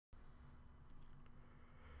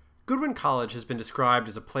Goodwin College has been described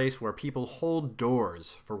as a place where people hold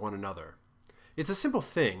doors for one another. It's a simple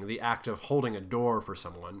thing, the act of holding a door for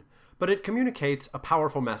someone, but it communicates a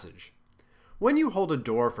powerful message. When you hold a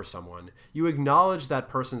door for someone, you acknowledge that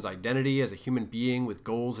person's identity as a human being with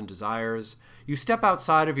goals and desires. You step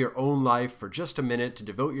outside of your own life for just a minute to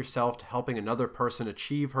devote yourself to helping another person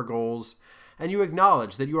achieve her goals, and you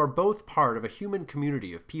acknowledge that you are both part of a human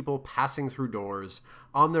community of people passing through doors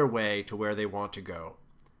on their way to where they want to go.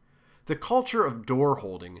 The culture of door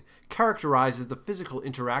holding characterizes the physical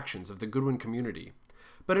interactions of the Goodwin community,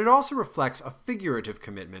 but it also reflects a figurative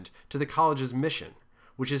commitment to the college's mission,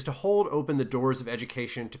 which is to hold open the doors of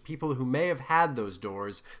education to people who may have had those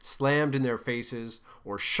doors slammed in their faces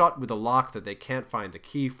or shut with a lock that they can't find the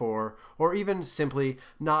key for, or even simply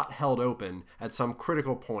not held open at some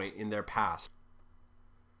critical point in their past.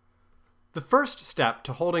 The first step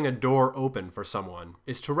to holding a door open for someone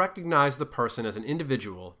is to recognize the person as an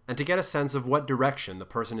individual and to get a sense of what direction the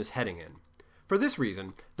person is heading in. For this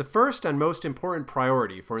reason, the first and most important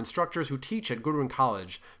priority for instructors who teach at Goodwin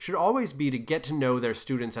College should always be to get to know their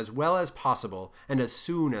students as well as possible and as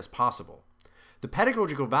soon as possible. The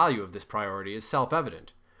pedagogical value of this priority is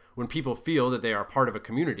self-evident. When people feel that they are part of a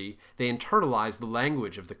community, they internalize the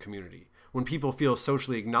language of the community. When people feel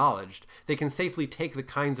socially acknowledged, they can safely take the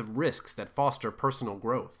kinds of risks that foster personal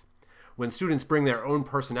growth. When students bring their own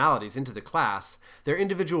personalities into the class, their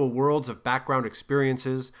individual worlds of background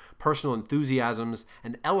experiences, personal enthusiasms,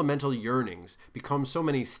 and elemental yearnings become so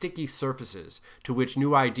many sticky surfaces to which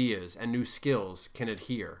new ideas and new skills can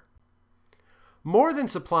adhere. More than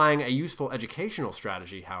supplying a useful educational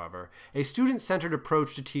strategy, however, a student-centered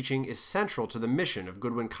approach to teaching is central to the mission of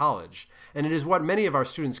Goodwin College, and it is what many of our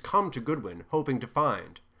students come to Goodwin hoping to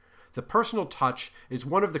find. The personal touch is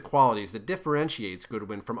one of the qualities that differentiates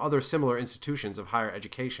Goodwin from other similar institutions of higher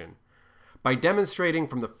education. By demonstrating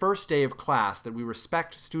from the first day of class that we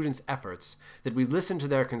respect students' efforts, that we listen to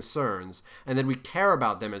their concerns, and that we care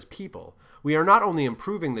about them as people, we are not only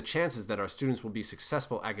improving the chances that our students will be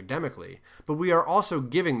successful academically, but we are also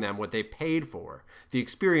giving them what they paid for, the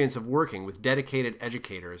experience of working with dedicated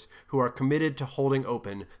educators who are committed to holding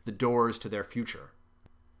open the doors to their future.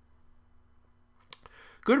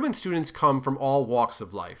 Goodwin students come from all walks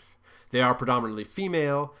of life. They are predominantly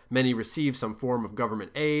female, many receive some form of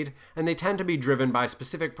government aid, and they tend to be driven by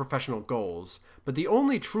specific professional goals, but the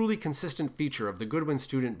only truly consistent feature of the Goodwin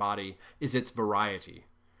student body is its variety.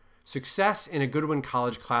 Success in a Goodwin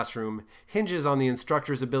College classroom hinges on the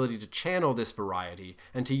instructor's ability to channel this variety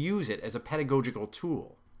and to use it as a pedagogical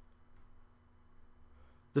tool.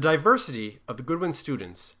 The diversity of the Goodwin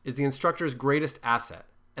students is the instructor's greatest asset,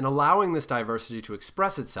 and allowing this diversity to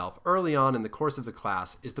express itself early on in the course of the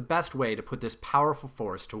class is the best way to put this powerful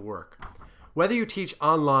force to work. Whether you teach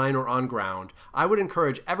online or on ground, I would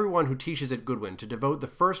encourage everyone who teaches at Goodwin to devote the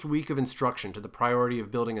first week of instruction to the priority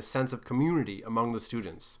of building a sense of community among the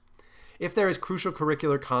students. If there is crucial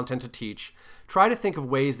curricular content to teach, try to think of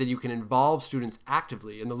ways that you can involve students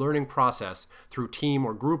actively in the learning process through team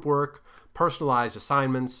or group work, personalized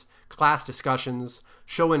assignments, class discussions,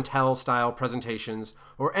 show-and-tell style presentations,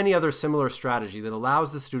 or any other similar strategy that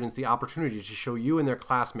allows the students the opportunity to show you and their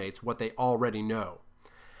classmates what they already know.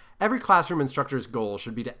 Every classroom instructor's goal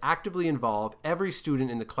should be to actively involve every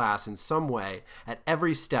student in the class in some way at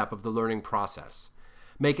every step of the learning process.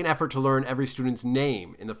 Make an effort to learn every student's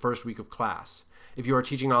name in the first week of class. If you are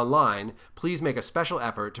teaching online, please make a special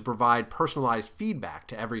effort to provide personalized feedback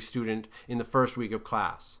to every student in the first week of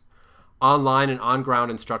class. Online and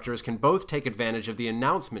on-ground instructors can both take advantage of the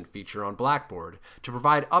announcement feature on Blackboard to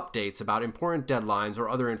provide updates about important deadlines or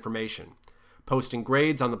other information. Posting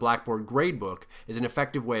grades on the Blackboard gradebook is an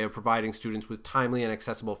effective way of providing students with timely and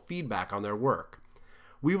accessible feedback on their work.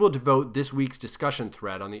 We will devote this week's discussion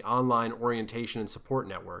thread on the online orientation and support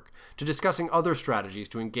network to discussing other strategies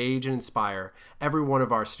to engage and inspire every one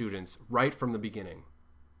of our students right from the beginning.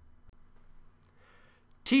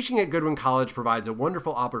 Teaching at Goodwin College provides a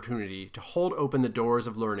wonderful opportunity to hold open the doors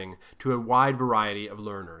of learning to a wide variety of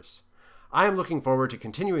learners. I am looking forward to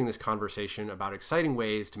continuing this conversation about exciting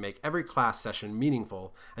ways to make every class session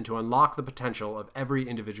meaningful and to unlock the potential of every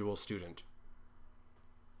individual student.